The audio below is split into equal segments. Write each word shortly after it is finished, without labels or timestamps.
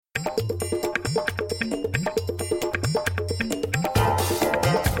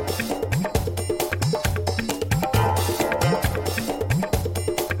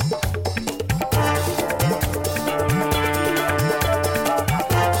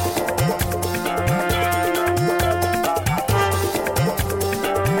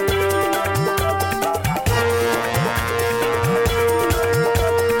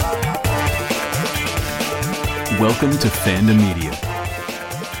Welcome to Fandom Media.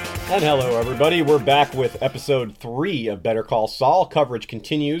 And hello, everybody. We're back with episode 3 of Better Call Saul. Coverage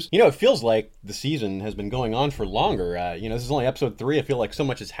continues. You know, it feels like the season has been going on for longer. This is only episode 3. I feel like so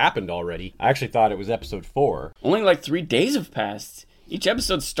much has happened already. I actually thought it was episode 4. Only like 3 days have passed. Each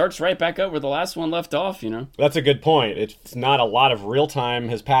episode starts right back up where the last one left off, you know? That's a good point. It's not a lot of real time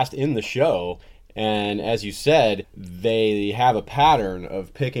has passed in the show. And as you said, they have a pattern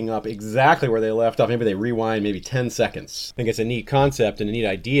of picking up exactly where they left off. Maybe they rewind maybe 10 seconds. I think it's a neat concept and a neat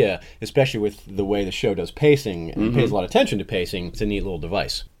idea, especially with the way the show does pacing and pays a lot of attention to pacing. It's a neat little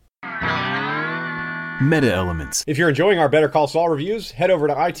device. Meta elements. If you're enjoying our Better Call Saul reviews, head over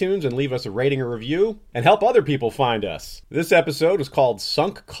to iTunes and leave us a rating or review and help other people find us. This episode was called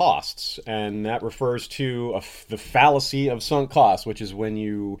Sunk Costs, and that refers to the fallacy of sunk costs, which is when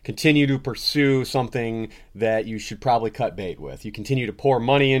you continue to pursue something that you should probably cut bait with. You continue to pour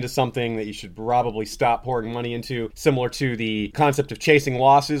money into something that you should probably stop pouring money into, similar to the concept of chasing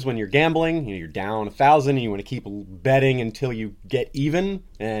losses when you're gambling. You're down 1,000 and you want to keep betting until you get even,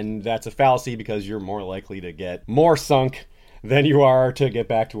 and that's a fallacy because you're more likely to get more sunk than you are to get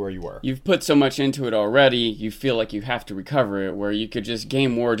back to where you were. You've put so much into it already, you feel like you have to recover it, where you could just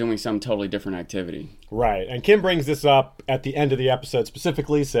gain more doing some totally different activity. Right, and Kim brings this up at the end of the episode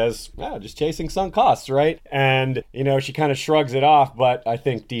specifically, says, just chasing sunk costs, right? And, she kind of shrugs it off, but I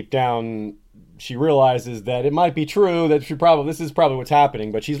think deep down she realizes that it might be true, that this is probably what's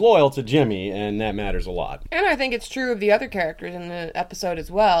happening, but she's loyal to Jimmy, and that matters a lot. And I think it's true of the other characters in the episode as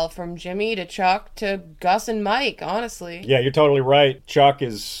well, from Jimmy to Chuck to Gus and Mike, honestly. Yeah, you're totally right. Chuck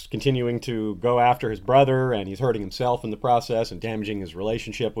is continuing to go after his brother, and he's hurting himself in the process and damaging his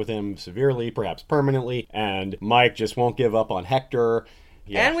relationship with him severely, perhaps permanently, and Mike just won't give up on Hector.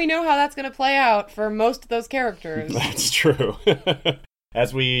 Yeah. And we know how that's going to play out for most of those characters. That's true.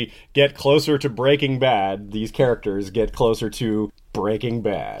 As we get closer to Breaking Bad, these characters get closer to Breaking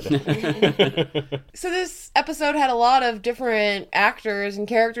Bad. So this episode had a lot of different actors and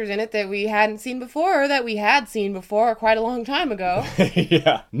characters in it that we hadn't seen before, or that we had seen before quite a long time ago.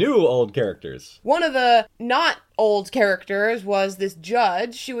 Yeah, new old characters. One of the not old characters was this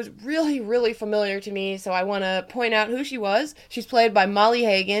judge. She was really, really familiar to me, so I want to point out who she was. She's played by Molly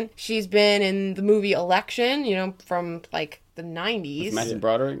Hagan. She's been in the movie Election, from the 90s. With Matthew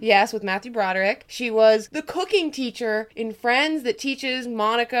Broderick? Yes, with Matthew Broderick. She was the cooking teacher in Friends that teaches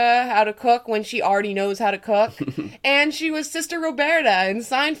Monica how to cook when she already knows how to cook. And she was Sister Roberta in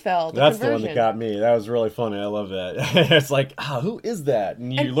Seinfeld. That's the one that got me. That was really funny. I love that. It's like, who is that?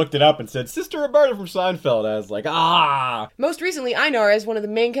 And you looked it up and said, Sister Roberta from Seinfeld. I was like, Most recently, I know her as one of the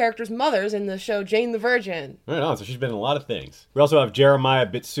main character's mothers in the show Jane the Virgin. Right on, so she's been in a lot of things. We also have Jeremiah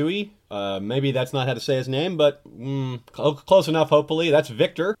Bitsui. Maybe that's not how to say his name, but close enough, hopefully. That's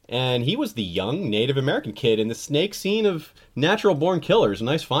Victor, and he was the young Native American kid in the snake scene of Natural Born Killers.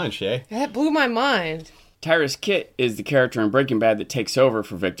 Nice find, Shay. That blew my mind. Tyrus Kitt is the character in Breaking Bad that takes over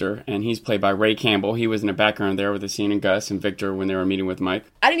for Victor, and he's played by Ray Campbell. He was in the background there with Asim and Gus and Victor when they were meeting with Mike.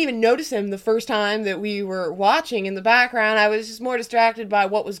 I didn't even notice him the first time that we were watching in the background. I was just more distracted by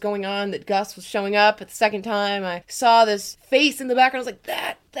what was going on, that Gus was showing up. At the second time, I saw this face in the background. I was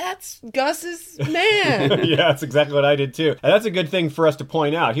like, that's Gus's man. Yeah, that's exactly what I did too. And that's a good thing for us to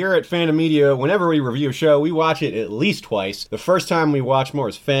point out. Here at Fandom Media, whenever we review a show, we watch it at least twice. The first time we watch more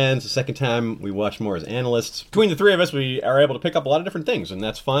as fans, the second time we watch more as analysts. Between the three of us, we are able to pick up a lot of different things, and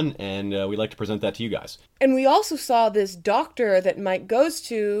that's fun, and we like to present that to you guys. And we also saw this doctor that Mike goes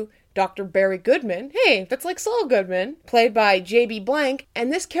to, Dr. Barry Goodman. Hey, that's like Saul Goodman, played by J.B. Blank,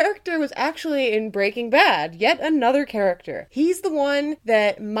 and this character was actually in Breaking Bad, yet another character. He's the one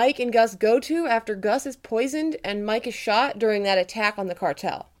that Mike and Gus go to after Gus is poisoned and Mike is shot during that attack on the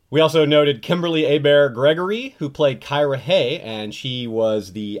cartel. We also noted Kimberly Hebert Gregory, who played Kyra Hay, and she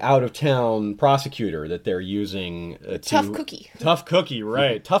was the out-of-town prosecutor that they're using Tough Cookie. Tough Cookie,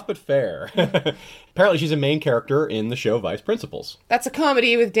 right. Tough but fair. Apparently she's a main character in the show Vice Principals. That's a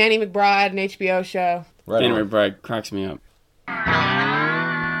comedy with Danny McBride, an HBO show. Right. Danny McBride cracks me up.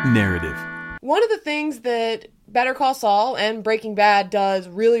 Narrative. One of the things that Better Call Saul and Breaking Bad does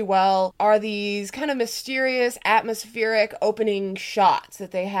really well are these kind of mysterious, atmospheric opening shots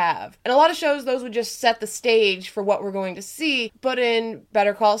that they have. And a lot of shows, those would just set the stage for what we're going to see. But in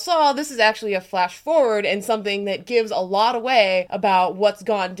Better Call Saul, this is actually a flash forward and something that gives a lot away about what's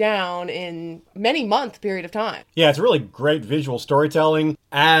gone down in many month period of time. Yeah, it's really great visual storytelling.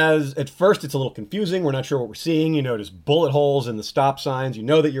 As at first it's a little confusing. We're not sure what we're seeing. You notice bullet holes in the stop signs. You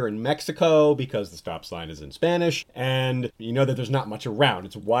know that you're in Mexico because the stop sign is in Spanish. And you know that there's not much around.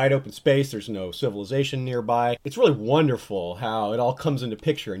 It's a wide open space. There's no civilization nearby. It's really wonderful how it all comes into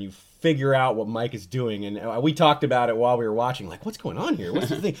picture and you figure out what Mike is doing. And we talked about it while we were watching, like, what's going on here? What's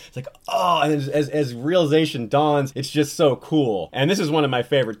the thing? It's like, oh, and as realization dawns, it's just so cool. And this is one of my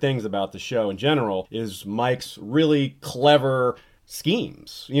favorite things about the show in general, is Mike's really clever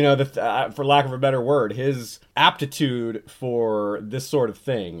schemes. You know, for lack of a better word, his aptitude for this sort of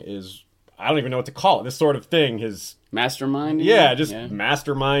thing is, I don't even know what to call it. This sort of thing, his masterminding. Yeah, just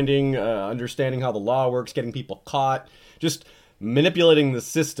masterminding, understanding how the law works, getting people caught, just manipulating the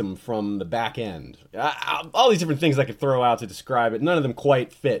system from the back end. All these different things I could throw out to describe it. None of them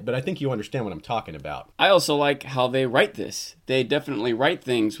quite fit, but I think you understand what I'm talking about. I also like how they write this. They definitely write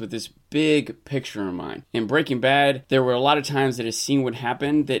things with this big picture in mind. In Breaking Bad, there were a lot of times that a scene would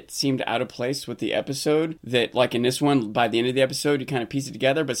happen that seemed out of place with the episode, that like in this one, by the end of the episode, you kind of piece it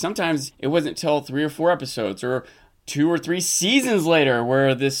together, but sometimes it wasn't till 3 or 4 episodes or 2 or 3 seasons later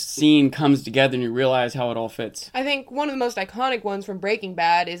where this scene comes together and you realize how it all fits. I think one of the most iconic ones from Breaking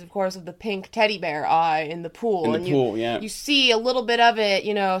Bad is, of course, of the pink teddy bear eye in the pool. You see a little bit of it,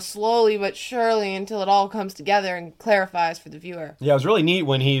 you know, slowly but surely until it all comes together and clarifies for the viewer. Yeah, it was really neat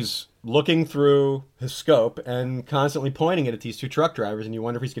when he's looking through his scope and constantly pointing it at these 2 truck drivers, and you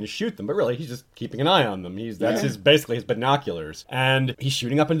wonder if he's going to shoot them, but really he's just keeping an eye on them. That's basically his binoculars, and he's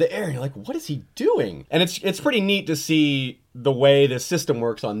shooting up into the air, and you're like, what is he doing? And it's pretty neat to see the way the system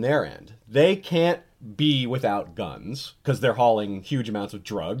works on their end. They can't be without guns because they're hauling huge amounts of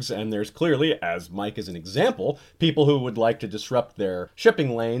drugs, and there's clearly, as Mike is an example, people who would like to disrupt their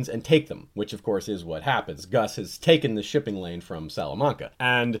shipping lanes and take them, which of course is what happens. Gus has taken the shipping lane from Salamanca,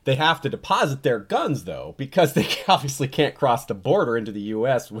 and they have to deposit their guns though because they obviously can't cross the border into the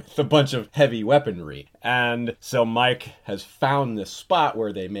US with a bunch of heavy weaponry. And so Mike has found this spot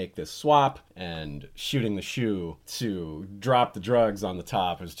where they make this swap, and shooting the shoe to drop the drugs on the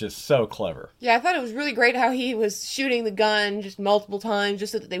top is just so clever. Yeah, I thought it was really great how he was shooting the gun just multiple times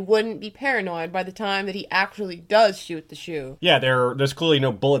just so that they wouldn't be paranoid by the time that he actually does shoot the shoe. Yeah, there's clearly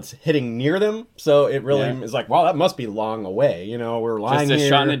no bullets hitting near them, so it really is like, wow, that must be long away. You know, we're lying here. Just a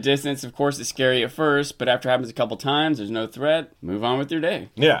shot in the distance, of course, is scary at first, but after it happens a couple times, there's no threat, move on with your day.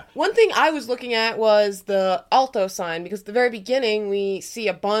 Yeah. One thing I was looking at was the Alto sign, because at the very beginning we see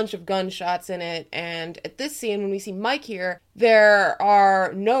a bunch of gunshots in it, and at this scene, when we see Mike here, there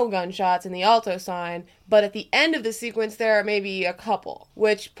are no gunshots in the Alto sign, but at the end of the sequence there are maybe a couple,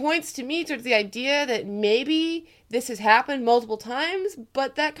 which points to me towards the idea that maybe this has happened multiple times,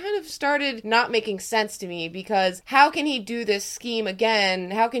 but that kind of started not making sense to me, because how can he do this scheme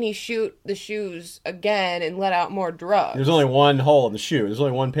again? How can he shoot the shoes again and let out more drugs? There's only one hole in the shoe. There's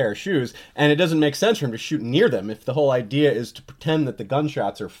only one pair of shoes, and it doesn't make sense for him to shoot near them if the whole idea is to pretend that the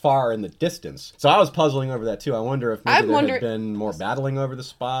gunshots are far in the distance. So I was puzzling over that too. I wonder if maybe there had been more battling over the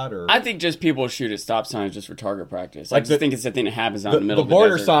spot, or I think just people shoot at stop signs just for target practice. I just think it's the thing that happens out in the middle of the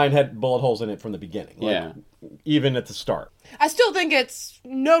border desert. sign had bullet holes in it from the beginning. Even at the start. I still think it's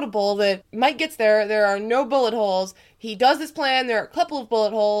notable that Mike gets there are no bullet holes. He does this plan, there are a couple of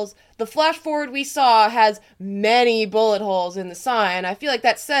bullet holes. The flash forward we saw has many bullet holes in the sign. I feel like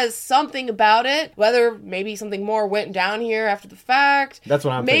that says something about it, whether maybe something more went down here after the fact. That's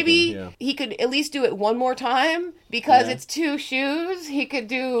what I'm thinking. Maybe he could at least do it one more time, because it's 2 shoes. He could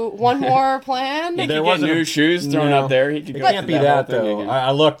do one more plan. He could get new shoes thrown up there. He could it go can't be that that, whole thing though. again.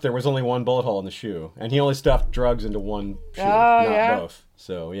 I looked, there was only one bullet hole in the shoe, and he only stuffed drugs into one shoe, not both.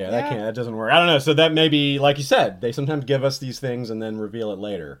 So, that doesn't work. I don't know. So that maybe, like you said, they sometimes give us these things and then reveal it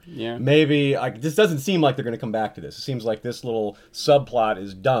later. Yeah. Maybe, this doesn't seem like they're going to come back to this. It seems like this little subplot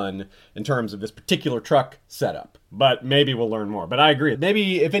is done in terms of this particular truck setup. But maybe we'll learn more. But I agree.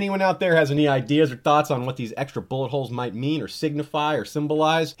 Maybe if anyone out there has any ideas or thoughts on what these extra bullet holes might mean or signify or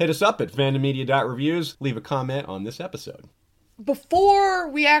symbolize, hit us up at fandommedia.reviews. Leave a comment on this episode. Before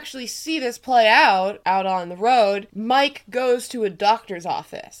we actually see this play out on the road, Mike goes to a doctor's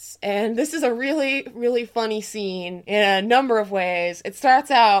office. And this is a really, really funny scene in a number of ways. It starts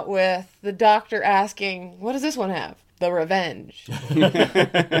out with the doctor asking, what does this one have? The Revenge.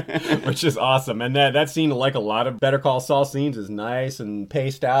 Which is awesome. And that scene, like a lot of Better Call Saul scenes, is nice and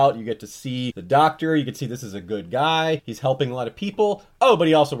paced out. You get to see the doctor. You can see this is a good guy. He's helping a lot of people. Oh, but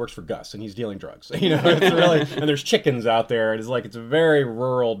he also works for Gus, and he's dealing drugs. You know, it's really, and there's chickens out there. It's a very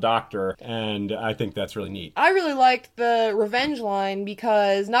rural doctor, and I think that's really neat. I really liked the Revenge line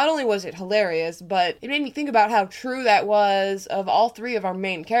because not only was it hilarious, but it made me think about how true that was of all 3 of our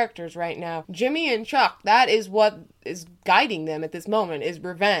main characters right now. Jimmy and Chuck, that is what is guiding them at this moment is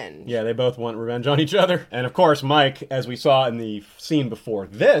revenge. Yeah, they both want revenge on each other. And of course, Mike, as we saw in the scene before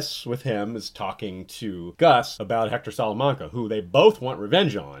this with him, is talking to Gus about Hector Salamanca, who they both want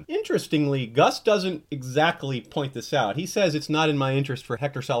revenge on. Interestingly, Gus doesn't exactly point this out. He says it's not in my interest for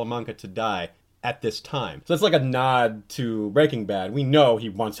Hector Salamanca to die at this time. So it's like a nod to Breaking Bad. We know he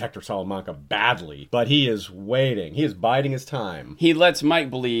wants Hector Salamanca badly, but he is waiting. He is biding his time. He lets Mike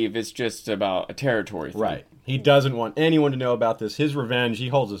believe it's just about a territory thing. Right. He doesn't want anyone to know about this. His revenge, he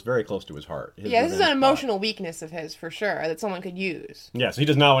holds this very close to his heart. His Yeah, this is an revenge emotional weakness of his, for sure, that someone could use. Yes, he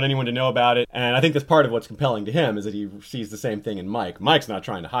does not want anyone to know about it, and I think that's part of what's compelling to him, is that he sees the same thing in Mike. Mike's not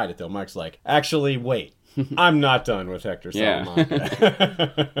trying to hide it, though. Mike's like, actually, wait. I'm not done with Hector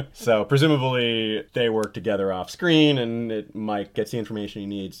Salamanca. So, presumably, they work together off screen, and Mike gets the information he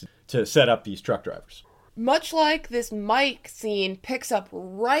needs to set up these truck drivers. Much like this Mike scene picks up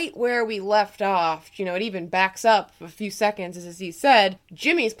right where we left off, it even backs up a few seconds, as he said,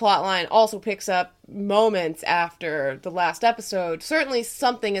 Jimmy's plotline also picks up moments after the last episode. Certainly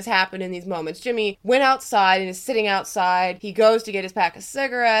something has happened in these moments. Jimmy went outside and is sitting outside. He goes to get his pack of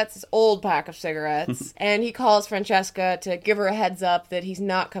cigarettes, his old pack of cigarettes, and he calls Francesca to give her a heads up that he's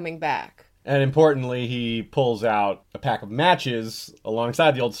not coming back. And importantly, he pulls out a pack of matches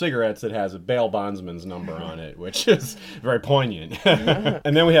alongside the old cigarettes that has a bail bondsman's number on it, which is very poignant.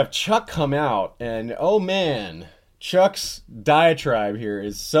 And then we have Chuck come out, and oh man, Chuck's diatribe here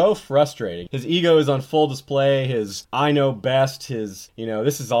is so frustrating. His ego is on full display, his I know best, his,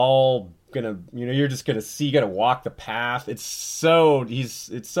 this is all you're just gonna see, you gotta walk the path. It's so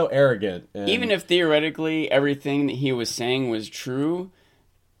arrogant. And even if theoretically everything that he was saying was true,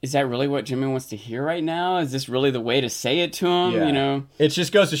 is that really what Jimmy wants to hear right now? Is this really the way to say it to him? Yeah. It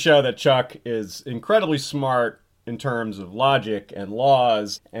just goes to show that Chuck is incredibly smart in terms of logic and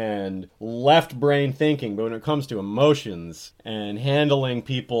laws and left brain thinking, but when it comes to emotions and handling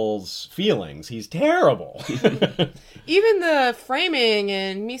people's feelings, he's terrible. Even the framing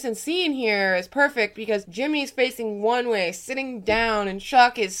and mise-en-scene here is perfect because Jimmy's facing one way, sitting down, and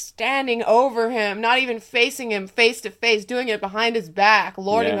Chuck is standing over him, not even facing him face to face, doing it behind his back,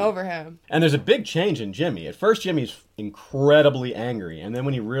 lording over him. And there's a big change in Jimmy. At first, Jimmy's incredibly angry, and then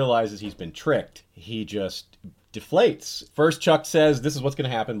when he realizes he's been tricked, he just deflates. First, Chuck says, this is what's going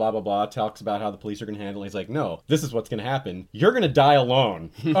to happen, blah, blah, blah, talks about how the police are going to handle it. He's like, no, this is what's going to happen. You're going to die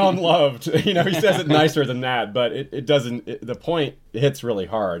alone, unloved. He says it nicer than that, but it doesn't, the point hits really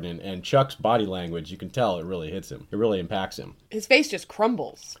hard, and Chuck's body language, you can tell it really hits him. It really impacts him. His face just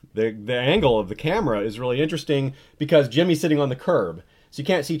crumbles. The angle of the camera is really interesting because Jimmy's sitting on the curb. So you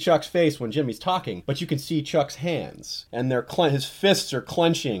can't see Chuck's face when Jimmy's talking, but you can see Chuck's hands. And his fists are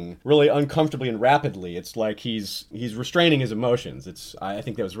clenching really uncomfortably and rapidly. It's like he's restraining his emotions. I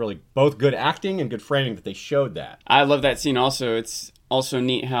think that was really both good acting and good framing that they showed that. I love that scene also. It's also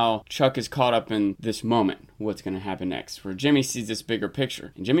neat how Chuck is caught up in this moment, what's going to happen next, where Jimmy sees this bigger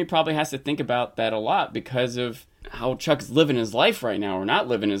picture. And Jimmy probably has to think about that a lot because of how Chuck is living his life right now, or not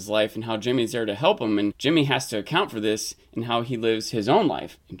living his life, and how Jimmy's there to help him. And Jimmy has to account for this in how he lives his own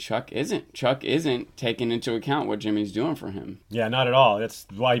life. And Chuck isn't. Chuck isn't taking into account what Jimmy's doing for him. Yeah, not at all. That's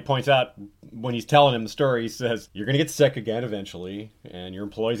why he points out when he's telling him the story, he says, you're going to get sick again eventually, and your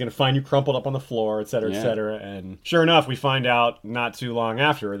employee's going to find you crumpled up on the floor, et cetera, et cetera. And sure enough, we find out not too long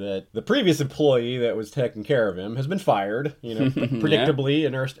after that the previous employee that was taking care of him has been fired. Predictably,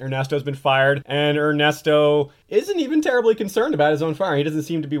 Ernesto's been fired, and Ernesto isn't even terribly concerned about his own firing. He doesn't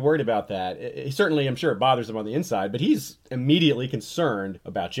seem to be worried about that. He certainly, I'm sure, it bothers him on the inside, but he's immediately concerned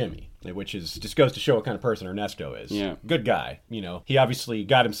about Jimmy, which just goes to show what kind of person Ernesto is. Yeah. Good guy. He obviously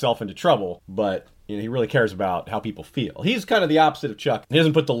got himself into trouble, but he really cares about how people feel. He's kind of the opposite of Chuck. He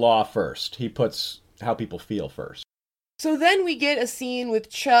doesn't put the law first. He puts how people feel first. So then we get a scene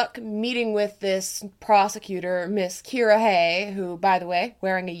with Chuck meeting with this prosecutor, Miss Kira Hay, who, by the way,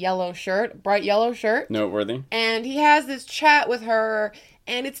 wearing a yellow shirt, bright yellow shirt. Noteworthy. And he has this chat with her,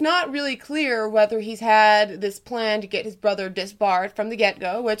 and it's not really clear whether he's had this plan to get his brother disbarred from the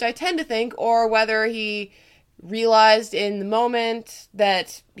get-go, which I tend to think, or whether he realized in the moment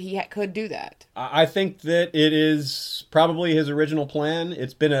that he could do that. I think that it is probably his original plan.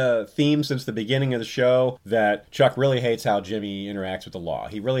 It's been a theme since the beginning of the show that Chuck really hates how Jimmy interacts with the law.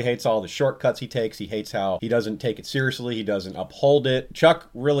 He really hates all the shortcuts he takes. He hates how he doesn't take it seriously. He doesn't uphold it. Chuck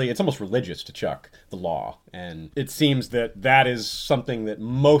really, it's almost religious to Chuck, the law. And it seems that that is something that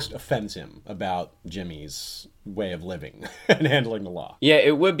most offends him about Jimmy's way of living and handling the law. Yeah,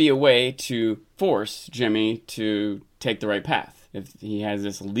 it would be a way to force Jimmy to take the right path. if he has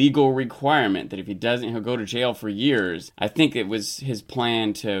this legal requirement that if he doesn't, he'll go to jail for years. I think it was his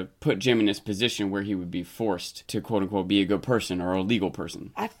plan to put Jim in this position where he would be forced to, quote unquote, be a good person or a legal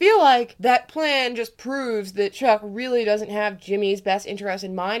person. I feel like that plan just proves that Chuck really doesn't have Jimmy's best interest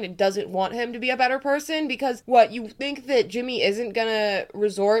in mind and doesn't want him to be a better person, because what, you think that Jimmy isn't gonna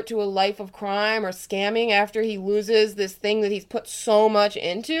resort to a life of crime or scamming after he loses this thing that he's put so much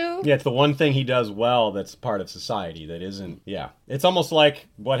into? Yeah, it's the one thing he does well that's part of society that isn't, yeah. It's almost like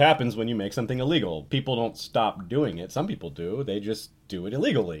what happens when you make something illegal. People don't stop doing it. Some people do. They just do it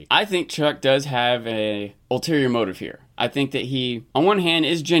illegally. I think Chuck does have a ulterior motive here. I think that he, on one hand,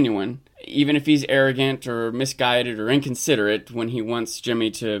 is genuine, even if he's arrogant or misguided or inconsiderate when he wants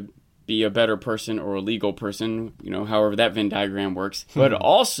Jimmy to be a better person or a legal person, you know, however that Venn diagram works. But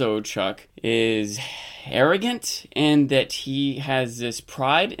also Chuck is arrogant and that he has this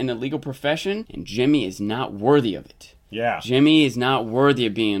pride in the legal profession, and Jimmy is not worthy of it. Yeah. Jimmy is not worthy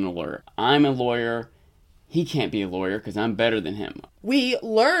of being a lawyer. I'm a lawyer. He can't be a lawyer because I'm better than him. We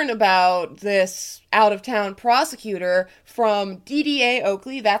learn about this out-of-town prosecutor from DDA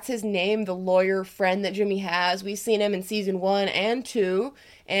Oakley. That's his name, the lawyer friend that Jimmy has. We've seen him in season 1 and 2,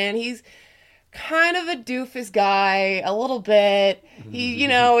 and he's kind of a doofus guy, a little bit. He, you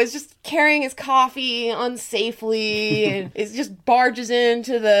know, is just carrying his coffee unsafely and is just barges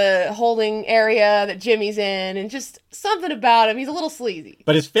into the holding area that Jimmy's in, and just something about him. He's a little sleazy.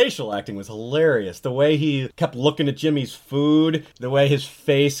 But his facial acting was hilarious. The way he kept looking at Jimmy's food, the way his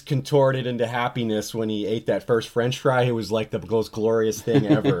face contorted into happiness when he ate that first French fry, it was like the most glorious thing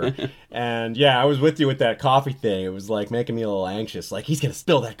ever. And yeah, I was with you with that coffee thing. It was like making me a little anxious. Like, he's going to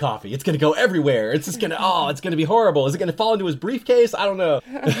spill that coffee. It's going to go everywhere. It's just going to, it's going to be horrible. Is it going to fall into his briefcase? I don't know.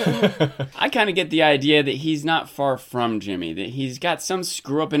 I kind of get the idea that he's not far from Jimmy, that he's got some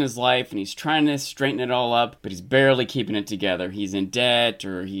screw up in his life and he's trying to straighten it all up, but he's barely keeping it together. He's in debt,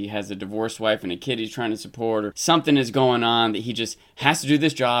 or he has a divorced wife and a kid he's trying to support, or something is going on that he just has to do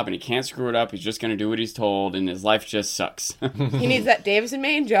this job and he can't screw it up. He's just going to do what he's told, and his life just sucks. He needs that Davis and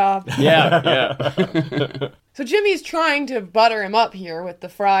Maine job. Yeah. So Jimmy's trying to butter him up here with the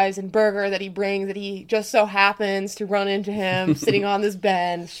fries and burger that he brings, that he just so happens to run into him sitting on this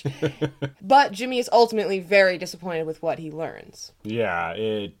bench. But Jimmy is ultimately very disappointed with what he learns. Yeah,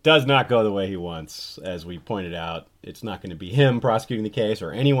 it does not go the way he wants, as we pointed out. It's not going to be him prosecuting the case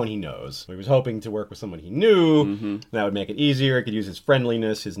or anyone he knows. He was hoping to work with someone he knew. Mm-hmm. That would make it easier. He could use his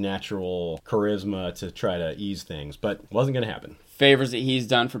friendliness, his natural charisma to try to ease things, but it wasn't going to happen. Favors that he's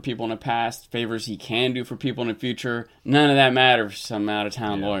done for people in the past, favors he can do for people in the future, none of that matters for some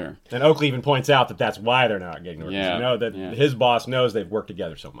out-of-town lawyer. And Oakley even points out that that's why they're not getting work. You know that his boss knows they've worked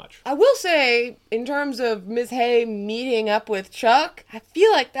together so much. I will say, in terms of Ms. Hay meeting up with Chuck, I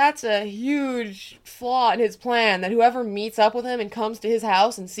feel like that's a huge flaw in his plan, that whoever meets up with him and comes to his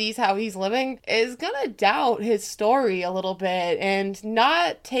house and sees how he's living is gonna doubt his story a little bit and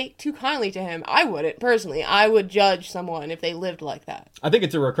not take too kindly to him. I wouldn't, personally. I would judge someone if they lived like that. I think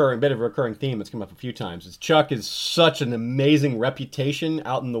it's a bit of a recurring theme that's come up a few times. Is Chuck is such an amazing reputation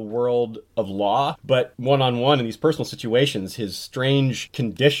out in the world of law, but one-on-one in these personal situations, his strange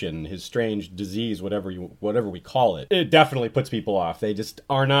condition, his strange disease, whatever we call it, it definitely puts people off. They just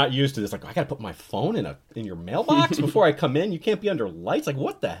are not used to this. Like, I gotta put my phone in your mailbox before I come in? You can't be under lights? Like,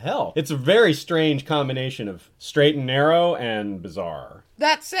 what the hell? It's a very strange combination of straight and narrow and bizarre.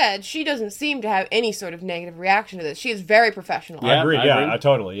 That said, she doesn't seem to have any sort of negative reaction to this. She is very professional. I agree.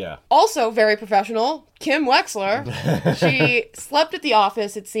 Totally. Also very professional, Kim Wexler. She slept at the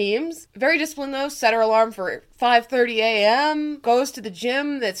office, it seems. Very disciplined, though. Set her alarm for 5:30 a.m. Goes to the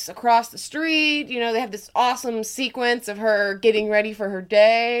gym that's across the street. You know, they have this awesome sequence of her getting ready for her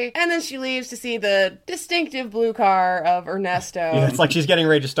day. And then she leaves to see the distinctive blue car of Ernesto. Yeah, it's like she's getting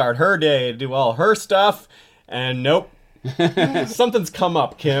ready to start her day, do all her stuff, and nope. Something's come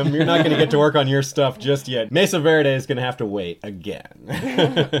up, Kim. You're not going to get to work on your stuff just yet. Mesa Verde is going to have to wait again.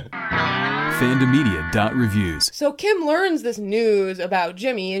 Fandomedia.reviews. So Kim learns this news about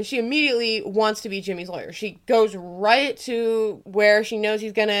Jimmy, and she immediately wants to be Jimmy's lawyer. She goes right to where she knows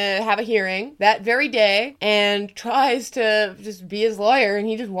he's going to have a hearing that very day and tries to just be his lawyer, and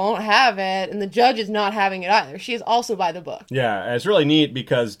he just won't have it, and the judge is not having it either. She is also by the book. Yeah, it's really neat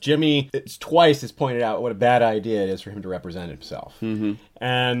because Jimmy, twice has pointed out what a bad idea it is for him to represent himself. Mm-hmm.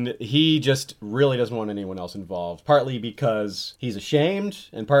 And he just really doesn't want anyone else involved, partly because he's ashamed,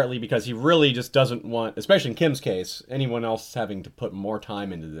 and partly because he really really just doesn't want, especially in Kim's case, anyone else having to put more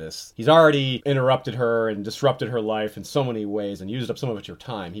time into this. He's already interrupted her and disrupted her life in so many ways and used up so much of her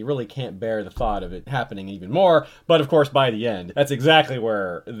time. He really can't bear the thought of it happening even more. But of course, by the end, that's exactly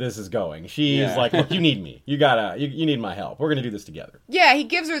where this is going. She's like, look, you need me. You need my help. We're going to do this together. Yeah, he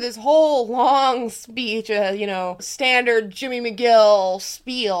gives her this whole long speech, standard Jimmy McGill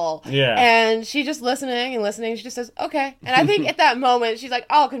spiel. Yeah. And she's just listening and listening. She just says, okay. And I think at that moment, she's like,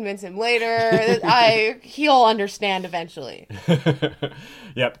 I'll convince him later. He'll understand eventually.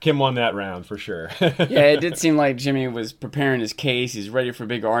 Yep, Kim won that round for sure. Yeah, it did seem like Jimmy was preparing his case. He's ready for a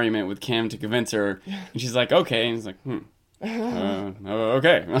big argument with Kim to convince her. And she's like, okay. And he's like,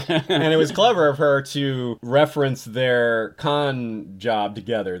 okay. And it was clever of her to reference their con job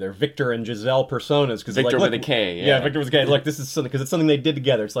together, their Victor and Giselle personas. Victor with a K. Yeah, Victor with a K. Look, this is something, because it's something they did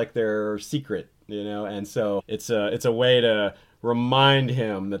together. It's like their secret, and so it's a way to remind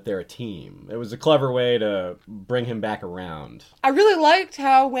him that they're a team. It was a clever way to bring him back around. I really liked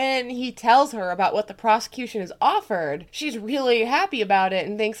how when he tells her about what the prosecution has offered, she's really happy about it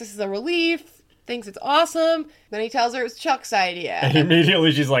and thinks this is a relief, thinks it's awesome. Then he tells her it's Chuck's idea. And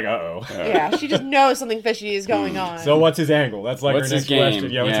immediately she's like, uh-oh. Yeah, she just knows something fishy is going on. So what's his angle? That's like what's her next question.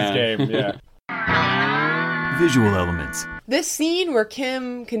 Yeah, what's his game? Yeah. Visual elements. This scene where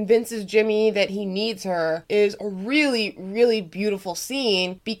Kim convinces Jimmy that he needs her is a really, really beautiful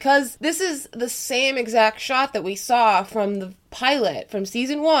scene, because this is the same exact shot that we saw from the pilot from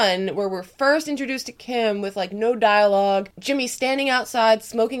season 1, where we're first introduced to Kim with no dialogue. Jimmy standing outside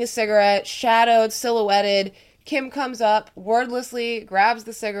smoking a cigarette, shadowed, silhouetted. Kim comes up, wordlessly grabs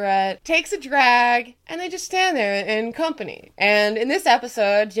the cigarette, takes a drag, and they just stand there in company. And in this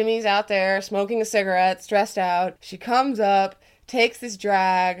episode, Jimmy's out there smoking a cigarette, stressed out. She comes up, takes this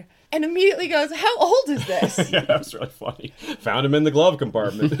drag, and immediately goes, how old is this? Yeah, that was really funny. Found him in the glove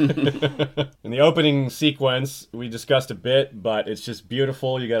compartment. In the opening sequence, we discussed a bit, but it's just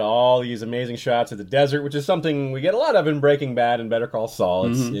beautiful. You get all these amazing shots of the desert, which is something we get a lot of in Breaking Bad and Better Call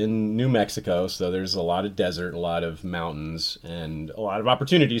Saul. It's in New Mexico, so there's a lot of desert, a lot of mountains, and a lot of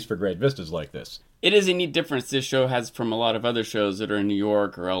opportunities for great vistas like this. It is a neat difference this show has from a lot of other shows that are in New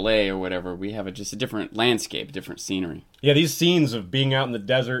York or LA or whatever. We have just a different landscape, different scenery. Yeah, these scenes of being out in the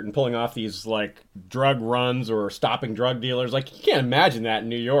desert and pulling off these, drug runs or stopping drug dealers, you can't imagine that in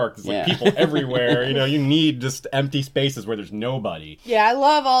New York. There's, people everywhere. You need just empty spaces where there's nobody. Yeah, I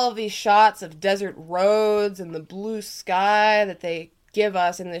love all of these shots of desert roads and the blue sky that they give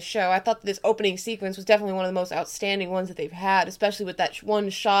us in this show. I thought this opening sequence was definitely one of the most outstanding ones that they've had, especially with that one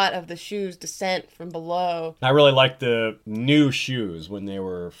shot of the shoes' descent from below. I really liked the new shoes when they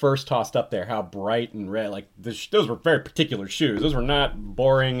were first tossed up there, how bright and red. Those were very particular shoes. Those were not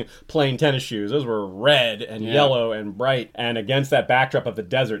boring, plain tennis shoes. Those were red and yellow and bright, and against that backdrop of the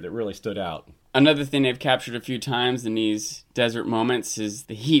desert that really stood out. Another thing they've captured a few times in these desert moments is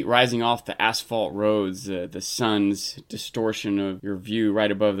the heat rising off the asphalt roads, the sun's distortion of your view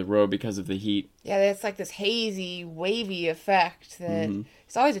right above the road because of the heat. Yeah, it's like this hazy, wavy effect that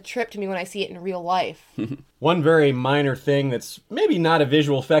it's always a trip to me when I see it in real life. One very minor thing that's maybe not a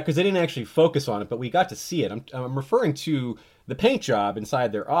visual effect because they didn't actually focus on it, but we got to see it. I'm referring to the paint job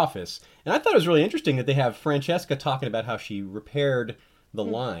inside their office. And I thought it was really interesting that they have Francesca talking about how she repaired the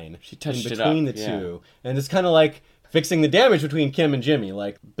line she touched in between it up, the two. And it's kind of like fixing the damage between Kim and Jimmy.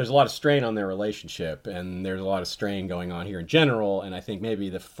 There's a lot of strain on their relationship, and there's a lot of strain going on here in general, and I think maybe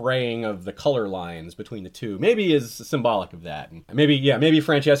the fraying of the color lines between the two maybe is symbolic of that. And maybe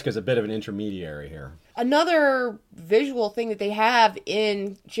Francesca's a bit of an intermediary here. Another visual thing that they have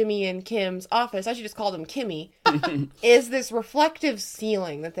in Jimmy and Kim's office, I should just call them Kimmy, is this reflective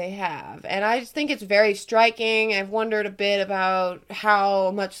ceiling that they have. And I just think it's very striking. I've wondered a bit about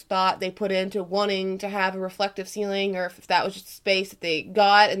how much thought they put into wanting to have a reflective ceiling, or if that was just space that they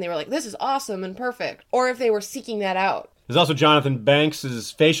got and they were like, this is awesome and perfect, or if they were seeking that out. There's also Jonathan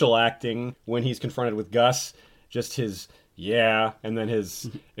Banks' facial acting when he's confronted with Gus, just his and then his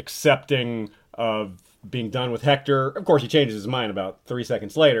accepting of being done with Hector. Of course, he changes his mind about 3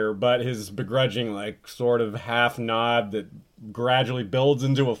 seconds later, but his begrudging, sort of half nod that gradually builds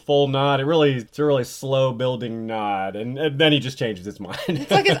into a full nod. It's a really slow building nod, and then he just changes his mind.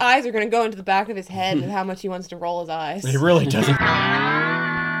 It's like his eyes are going to go into the back of his head and how much he wants to roll his eyes. He really doesn't.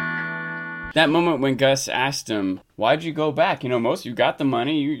 That moment when Gus asked him, why'd you go back? Most of you got the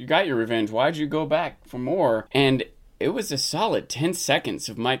money, you got your revenge. Why'd you go back for more? And it was a solid 10 seconds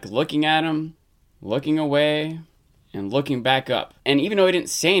of Mike looking at him, looking away, and looking back up. And even though he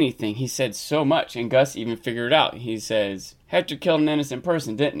didn't say anything, he said so much, and Gus even figured it out. He says, Hector killed an innocent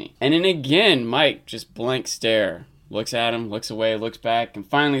person, didn't he? And then again, Mike just blank stare. looks at him, looks away, looks back, and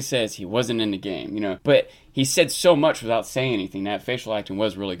finally says he wasn't in the game, you know. But he said so much without saying anything. That facial acting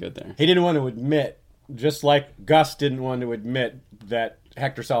was really good there. He didn't want to admit, just like Gus didn't want to admit that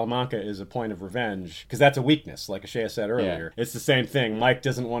Hector Salamanca is a point of revenge, because that's a weakness, like Ashea said earlier. Yeah. It's the same thing. Mike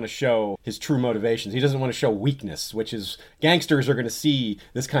doesn't want to show his true motivations. He doesn't want to show weakness, which is, gangsters are going to see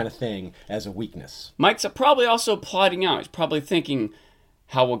this kind of thing as a weakness. Mike's probably also plotting out. He's probably thinking,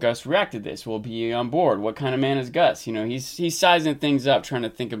 how will Gus react to this? Will he be on board? What kind of man is Gus? You know, he's sizing things up, trying to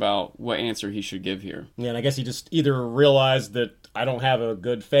think about what answer he should give here. Yeah, and I guess he just either realized that I don't have a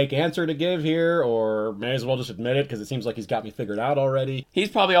good fake answer to give here, or may as well just admit it, because it seems like he's got me figured out already. He's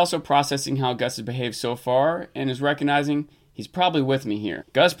probably also processing how Gus has behaved so far, and is recognizing he's probably with me here.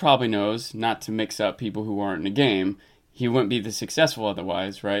 Gus probably knows not to mix up people who aren't in the game. He wouldn't be this successful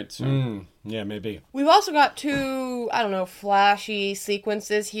otherwise, right? So. Yeah, maybe. We've also got two, flashy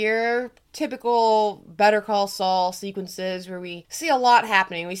sequences here. Typical Better Call Saul sequences where we see a lot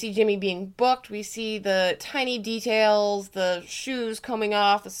happening. We see Jimmy being booked. We see the tiny details, the shoes coming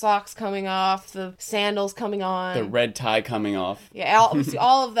off, the socks coming off, the sandals coming on. The red tie coming off. Yeah, we see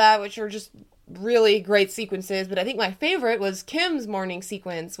all of that, which are just really great sequences, but I think my favorite was Kim's morning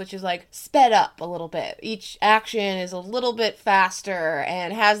sequence, which is like sped up a little bit. Each action is a little bit faster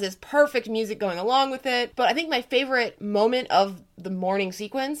and has this perfect music going along with it. But I think my favorite moment of the morning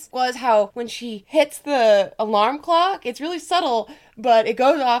sequence was how when she hits the alarm clock, it's really subtle, but it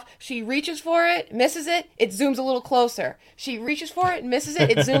goes off. She reaches for it, misses it, it zooms a little closer. She reaches for it, misses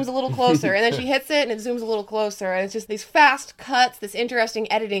it, it zooms a little closer. And then she hits it and it zooms a little closer. And it's just these fast cuts, this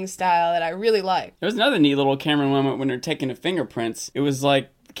interesting editing style that I really like. There was another neat little camera moment when they're taking the fingerprints. It was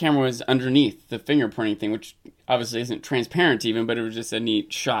like the camera was underneath the fingerprinting thing, which obviously isn't transparent even, but it was just a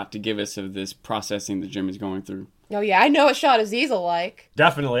neat shot to give us of this processing that Jimmy's going through. Oh yeah, I know a shot Aziz will like.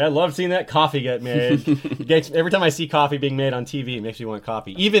 Definitely. I love seeing that coffee get made. Every time I see coffee being made on TV, it makes me want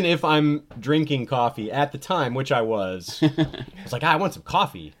coffee. Even if I'm drinking coffee at the time, which I was. It's like, I want some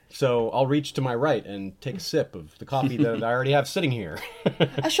coffee. So I'll reach to my right and take a sip of the coffee that I already have sitting here.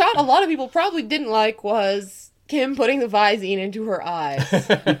 A shot a lot of people probably didn't like was Kim putting the Visine into her eyes.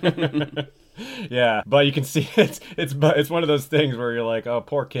 Yeah, but you can see it's one of those things where you're like, oh,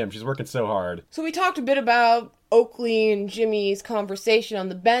 poor Kim, she's working so hard. So we talked a bit about Oakley and Jimmy's conversation on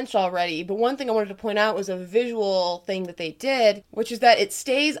the bench already, but one thing I wanted to point out was a visual thing that they did, which is that it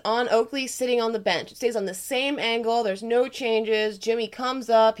stays on Oakley sitting on the bench. It stays on the same angle, there's no changes. Jimmy comes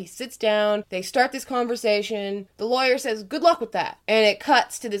up, he sits down, they start this conversation. The lawyer says, good luck with that. And it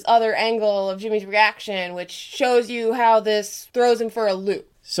cuts to this other angle of Jimmy's reaction, which shows you how this throws him for a loop.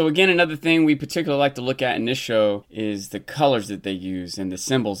 So again, another thing we particularly like to look at in this show is the colors that they use and the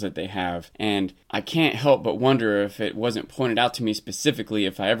symbols that they have. And I can't help but wonder if it wasn't pointed out to me specifically,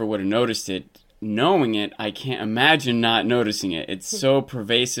 if I ever would have noticed it. Knowing it, I can't imagine not noticing it. It's so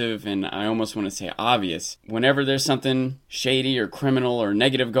pervasive and I almost want to say obvious. Whenever there's something shady or criminal or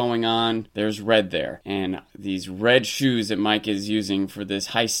negative going on, there's red there. And these red shoes that Mike is using for this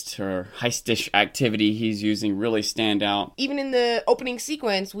heist or heistish activity he's using really stand out. Even in the opening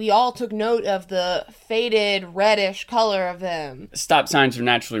sequence, we all took note of the faded reddish color of them. Stop signs are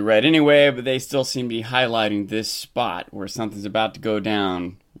naturally red anyway, but they still seem to be highlighting this spot where something's about to go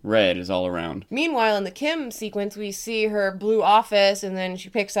down. Red is all around. Meanwhile, in the Kim sequence, we see her blue office, and then she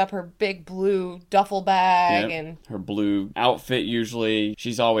picks up her big blue duffel bag. Yep. And her blue outfit usually.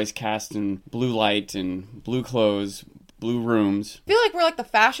 She's always cast in blue light and blue clothes, blue rooms. I feel like we're like the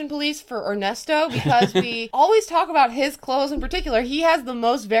fashion police for Ernesto because we always talk about his clothes in particular. He has the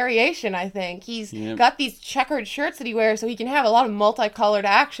most variation, I think. He's got these checkered shirts that he wears so he can have a lot of multicolored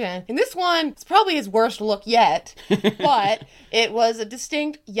action. And this one, it's probably his worst look yet, but it was a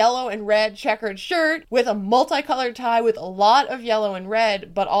distinct yellow and red checkered shirt with a multicolored tie with a lot of yellow and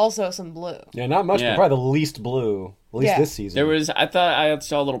red, but also some blue. Yeah, not much, but probably the least blue. At least this season. I thought I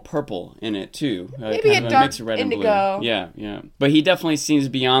saw a little purple in it too. Maybe kind a of dark mix of red indigo. And blue. Yeah. But he definitely seems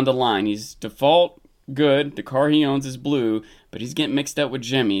beyond the line. He's default good. The car he owns is blue, but he's getting mixed up with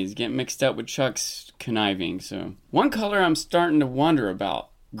Jimmy. He's getting mixed up with Chuck's conniving. So one color I'm starting to wonder about.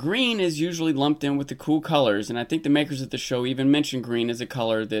 Green is usually lumped in with the cool colors, and I think the makers of the show even mention green as a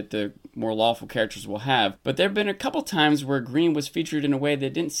color that the more lawful characters will have. But there have been a couple times where green was featured in a way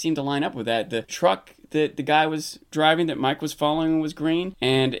that didn't seem to line up with that. The truck that the guy was driving that Mike was following was green.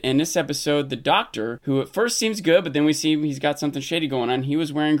 And in this episode, the doctor, who at first seems good, but then we see he's got something shady going on, he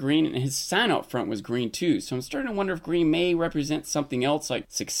was wearing green, and his sign out front was green too. So I'm starting to wonder if green may represent something else like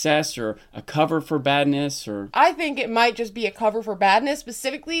success or a cover for badness. Or I think it might just be a cover for badness,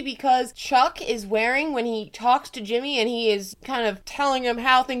 specifically because Chuck is wearing, when he talks to Jimmy and he is kind of telling him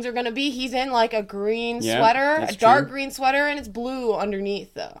how things are going to be, he's in like a green sweater, a dark green sweater, and it's blue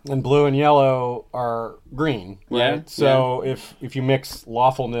underneath though. And blue and yellow are green, right? Yeah, so if you mix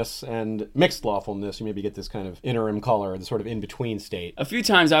lawfulness and mixed lawfulness, you maybe get this kind of interim color, the sort of in-between state. A few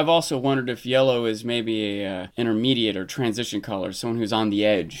times I've also wondered if yellow is maybe a intermediate or transition color, someone who's on the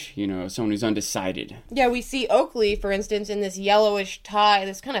edge, someone who's undecided. Yeah, we see Oakley, for instance, in this yellowish tie,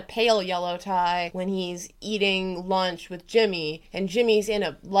 this kind of pale yellow tie, when he's eating lunch with Jimmy, and Jimmy's in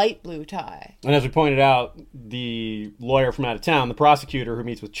a light blue tie. And as we pointed out, the lawyer from out of town, the prosecutor who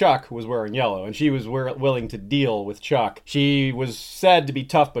meets with Chuck, was wearing yellow, and she was willing to deal with Chuck. She was said to be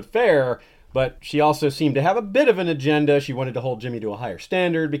tough but fair, but she also seemed to have a bit of an agenda. She wanted to hold Jimmy to a higher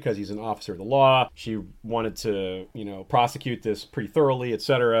standard because he's an officer of the law. She wanted to, prosecute this pretty thoroughly,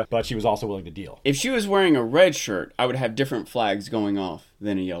 etc. But she was also willing to deal. If she was wearing a red shirt, I would have different flags going off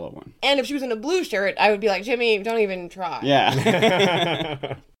than a yellow one. And if she was in a blue shirt, I would be like, Jimmy, don't even try.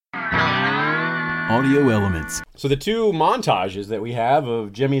 Yeah. Audio Elements. So the two montages that we have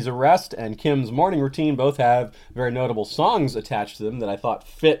of Jimmy's arrest and Kim's morning routine both have very notable songs attached to them that I thought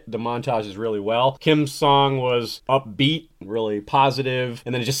fit the montages really well. Kim's song was upbeat, really positive,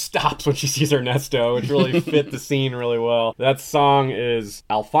 and then it just stops when she sees Ernesto, which really fit the scene really well. That song is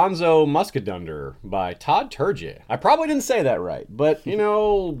Alfonso Muscadunder by Todd Turgid. I probably didn't say that right, but,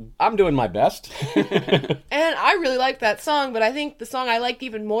 I'm doing my best. And I really liked that song, but I think the song I liked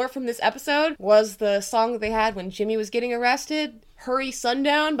even more from this episode was the song that they had when Jimmy was getting arrested, Hurry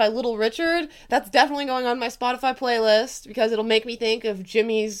Sundown by Little Richard. That's definitely going on my Spotify playlist because it'll make me think of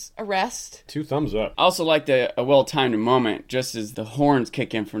Jimmy's arrest. 2 thumbs up. I also liked a well-timed moment just as the horns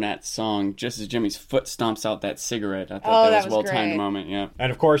kick in from that song, just as Jimmy's foot stomps out that cigarette. I thought that was a well-timed moment, yeah.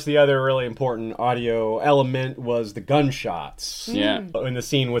 And of course, the other really important audio element was the gunshots. Yeah. In the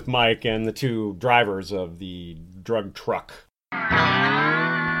scene with Mike and the 2 drivers of the drug truck.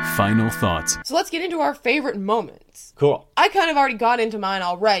 Final thoughts. So let's get into our favorite moments. Cool. I kind of already got into mine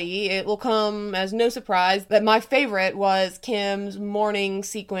already. It will come as no surprise that my favorite was Kim's morning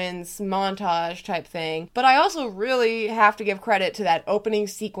sequence montage type thing. But I also really have to give credit to that opening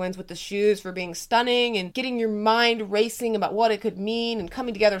sequence with the shoes for being stunning and getting your mind racing about what it could mean and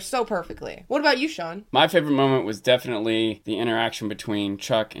coming together so perfectly. What about you, Sean? My favorite moment was definitely the interaction between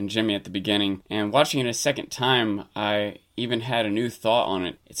Chuck and Jimmy at the beginning. And watching it a second time, I even had a new thought on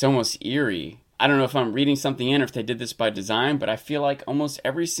it. It's almost eerie. I don't know if I'm reading something in or if they did this by design, but I feel like almost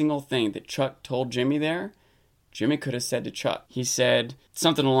every single thing that Chuck told Jimmy there, Jimmy could have said to Chuck. He said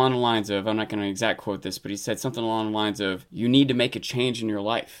something along the lines of, I'm not going to exact quote this, but he said something along the lines of, you need to make a change in your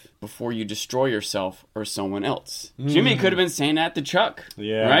life before you destroy yourself or someone else. Jimmy could have been saying that to Chuck.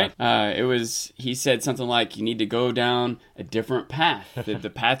 Yeah. Right? He said something like, you need to go down a different path. The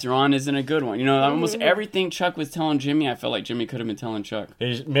path you're on isn't a good one. Almost everything Chuck was telling Jimmy, I felt like Jimmy could have been telling Chuck.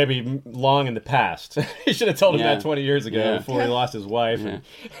 Maybe long in the past. He should have told him that 20 years ago before he lost his wife.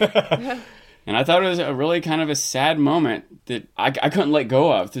 Yeah. And I thought it was a really kind of a sad moment that I couldn't let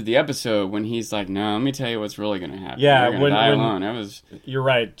go of through the episode when he's like, no, let me tell you what's really going to happen. Yeah, You're going to die alone. You're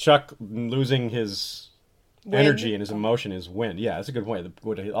right. Chuck losing his energy and his emotion is wind. Yeah, that's a good point.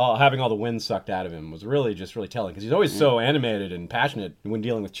 Having all the wind sucked out of him was really telling, because he's always so animated and passionate when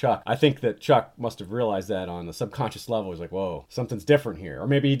dealing with Chuck. I think that Chuck must have realized that on the subconscious level. He's like, whoa, something's different here. Or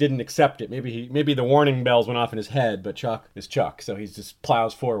maybe he didn't accept it. Maybe the warning bells went off in his head, but Chuck is Chuck, so he just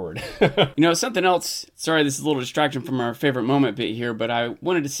plows forward. Something else, sorry, this is a little distraction from our favorite moment bit here, but I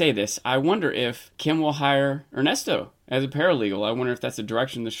wanted to say this. I wonder if Kim will hire Ernesto as a paralegal. I wonder if that's the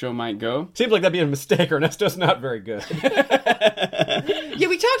direction the show might go. Seems like that'd be a mistake. Ernesto's not very good. Yeah,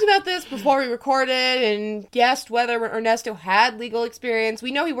 we talked about this before we recorded and guessed whether Ernesto had legal experience.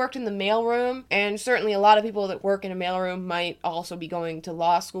 We know he worked in the mailroom, and certainly a lot of people that work in a mailroom might also be going to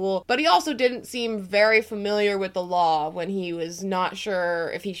law school. But he also didn't seem very familiar with the law when he was not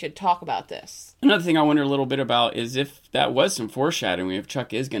sure if he should talk about this. Another thing I wonder a little bit about is if that was some foreshadowing, if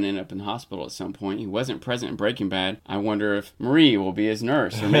Chuck is going to end up in the hospital at some point. He wasn't present in Breaking Bad. I wonder if Marie will be his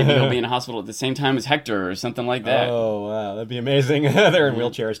nurse, or maybe he'll be in a hospital at the same time as Hector or something like that. Oh, wow. That'd be amazing. They're in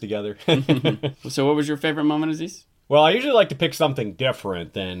wheelchairs together. So what was your favorite moment, Aziz? Well, I usually like to pick something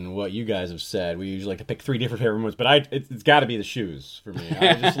different than what you guys have said. We usually like to pick 3 different favorite moments, but it's got to be the shoes for me.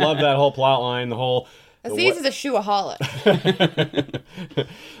 I just love that whole plot line, the whole Aziz is a shoeaholic.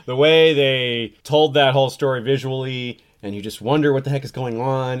 The way they told that whole story visually, and you just wonder what the heck is going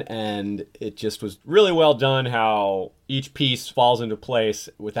on, and it just was really well done how each piece falls into place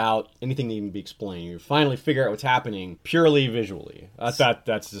without anything to even be explained. You finally figure out what's happening purely visually. I thought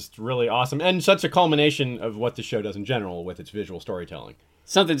that's just really awesome, and such a culmination of what the show does in general with its visual storytelling.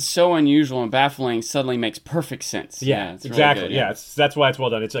 Something so unusual and baffling suddenly makes perfect sense. Yeah, it's exactly. Really good, That's why it's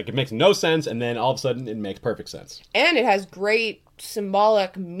well done. It's like it makes no sense, and then all of a sudden it makes perfect sense. And it has great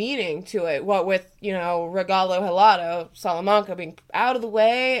symbolic meaning to it. What with, Regalo Helado, Salamanca being out of the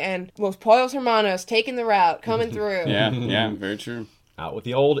way, and Los Pollos Hermanos taking the route, coming through. Yeah, very true. Out with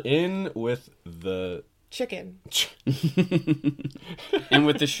the old, in with the... Chicken. And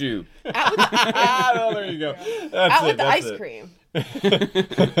with the shoe. Oh, there you go. Out with the ice cream.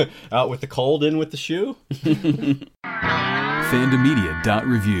 Out with the cold, in with the shoe.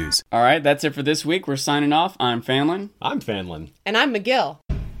 Fandomedia.reviews. All right, that's it for this week. We're signing off. I'm Fanlin. I'm Fanlin. And I'm McGill.